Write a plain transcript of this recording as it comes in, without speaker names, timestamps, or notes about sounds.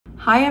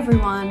Hi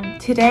everyone!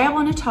 Today I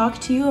want to talk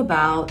to you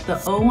about the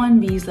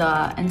O1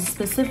 visa and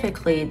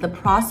specifically the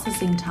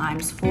processing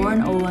times for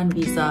an O1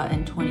 visa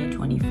in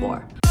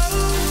 2024.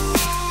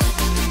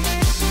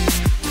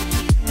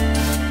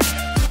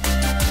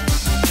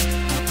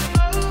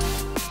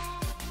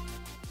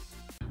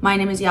 My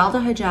name is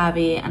Yalda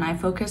Hajavi and I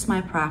focus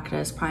my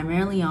practice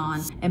primarily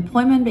on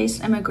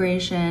employment-based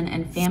immigration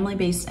and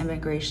family-based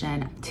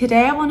immigration.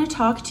 Today I want to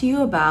talk to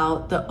you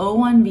about the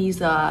O1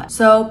 visa.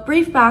 So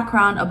brief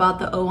background about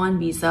the O1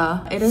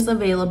 visa. It is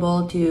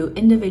available to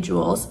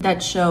individuals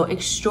that show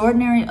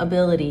extraordinary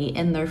ability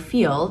in their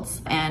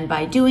fields, and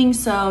by doing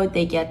so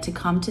they get to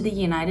come to the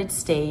United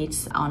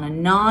States on a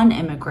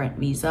non-immigrant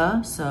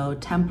visa, so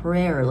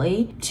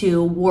temporarily,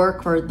 to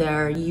work for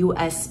their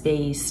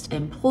US-based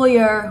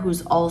employer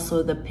who's also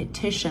the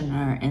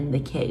petitioner in the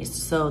case.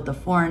 So the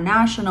foreign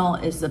national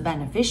is the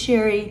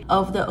beneficiary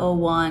of the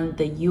O1,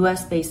 the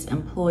US-based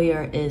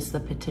employer is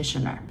the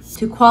petitioner.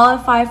 To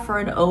qualify for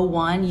an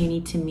O1, you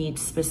need to meet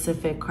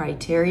specific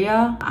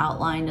criteria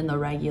outlined in the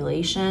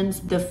regulations.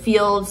 The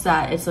fields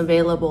that it's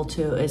available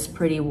to is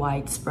pretty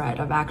widespread.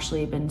 I've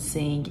actually been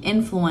seeing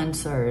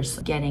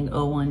influencers getting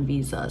O1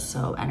 visas,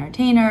 so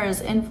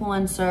entertainers,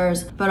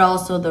 influencers, but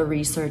also the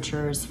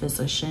researchers,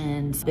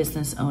 physicians,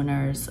 business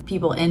owners,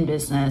 people in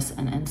business,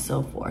 and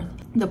so forth.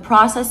 The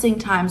processing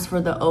times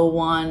for the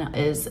O1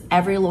 is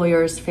every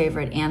lawyer's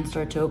favorite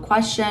answer to a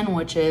question,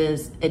 which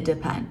is it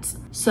depends.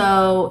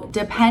 So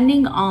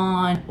depending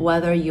on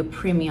whether you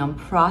premium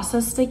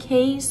process the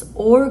case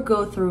or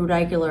go through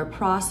regular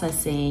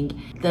processing,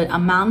 the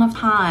amount of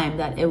time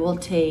that it will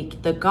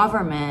take the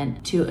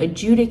government to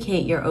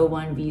adjudicate your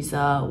O1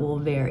 visa will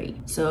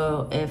vary.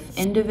 So if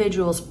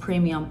individuals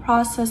premium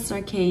process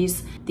their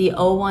case, the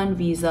O1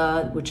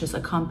 visa, which is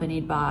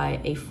accompanied by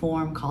a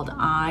form called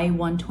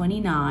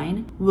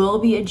I-129, will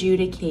be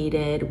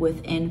adjudicated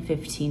within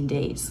 15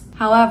 days.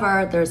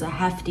 However, there's a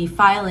hefty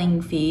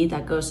filing fee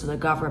that goes to the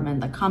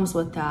government that comes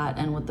with that,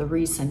 and with the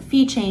recent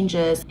fee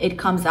changes, it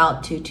comes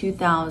out to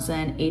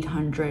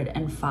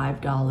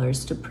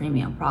 $2,805 to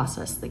premium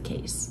process the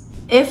case.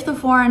 If the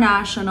foreign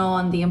national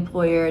and the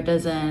employer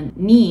doesn't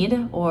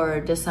need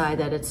or decide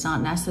that it's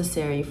not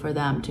necessary for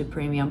them to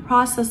premium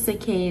process the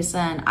case,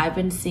 and I've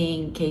been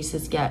seeing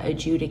cases get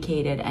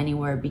adjudicated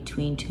anywhere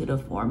between 2 to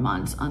 4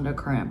 months under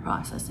current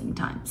processing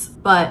times.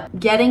 But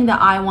getting the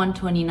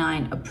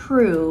I-129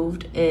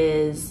 approved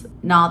is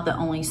not the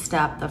only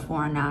step that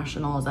foreign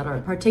nationals that are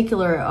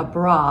particular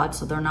abroad,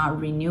 so they're not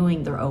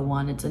renewing their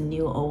O1, it's a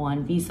new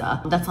O1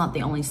 visa. That's not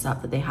the only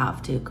step that they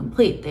have to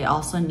complete. They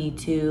also need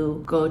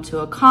to go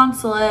to a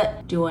consulate,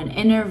 do an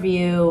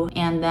interview,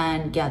 and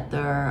then get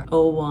their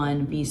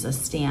O1 visa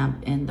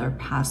stamp in their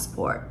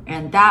passport.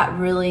 And that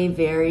really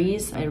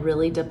varies. It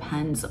really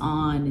depends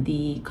on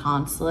the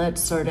consulate.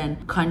 Certain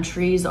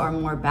countries are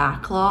more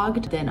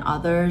backlogged than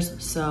others,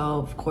 so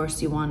of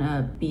course you want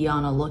to be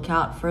on a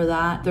lookout for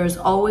that. There's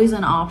always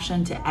an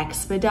option to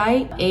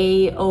expedite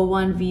a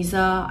O1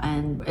 visa,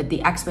 and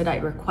the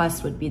expedite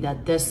request would be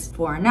that this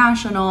foreign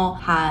national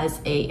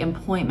has a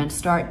employment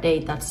start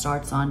date that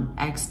starts on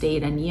X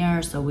date and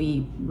year, so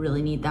we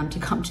really need them to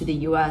come to the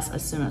US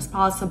as soon as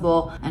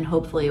possible, and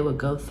hopefully it would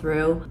go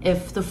through.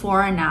 If the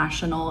foreign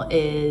national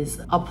is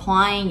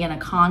applying in a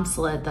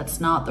consulate that's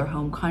not their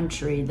home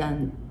country,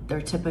 then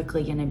they're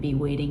typically going to be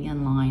waiting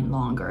in line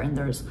longer, and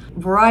there's a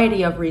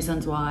variety of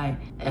reasons why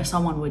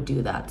someone would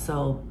do that.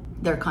 So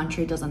their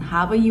country doesn't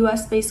have a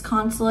US-based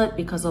consulate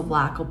because of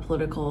lack of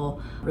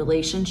political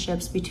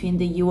relationships between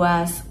the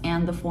US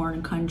and the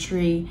foreign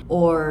country,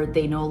 or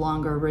they no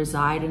longer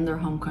reside in their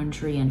home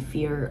country in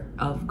fear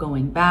of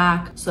going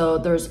back. So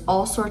there's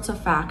all sorts of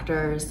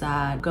factors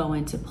that go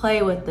into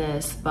play with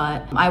this,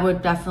 but I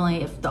would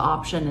definitely, if the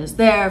option is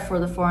there for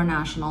the foreign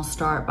national,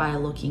 start by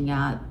looking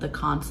at the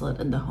consulate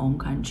in the home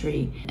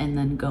country and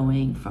then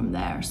going from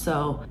there.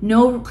 So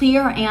no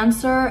clear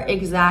answer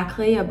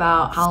exactly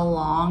about how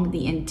long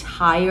the entire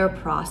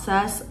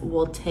process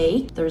will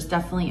take. There's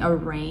definitely a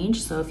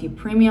range. So if you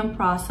premium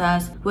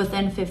process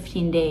within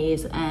 15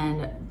 days,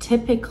 and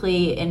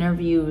typically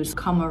interviews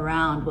come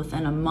around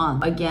within a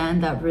month.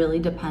 Again, that really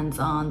depends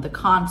on the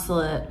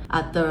consulate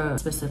at the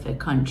specific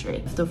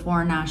country. If the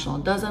foreign national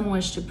doesn't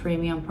wish to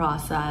premium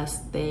process,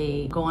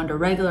 they go under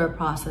regular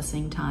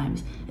processing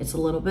times. It's a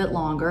little bit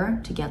longer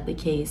to get the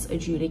case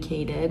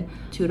adjudicated,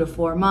 2 to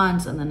 4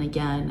 months, and then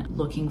again,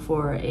 looking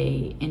for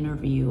a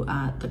interview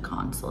at the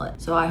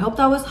consulate. So I hope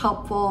that was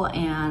helpful,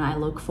 and I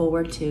look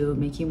forward to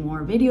making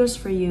more videos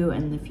for you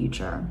in the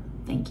future.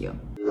 Thank you.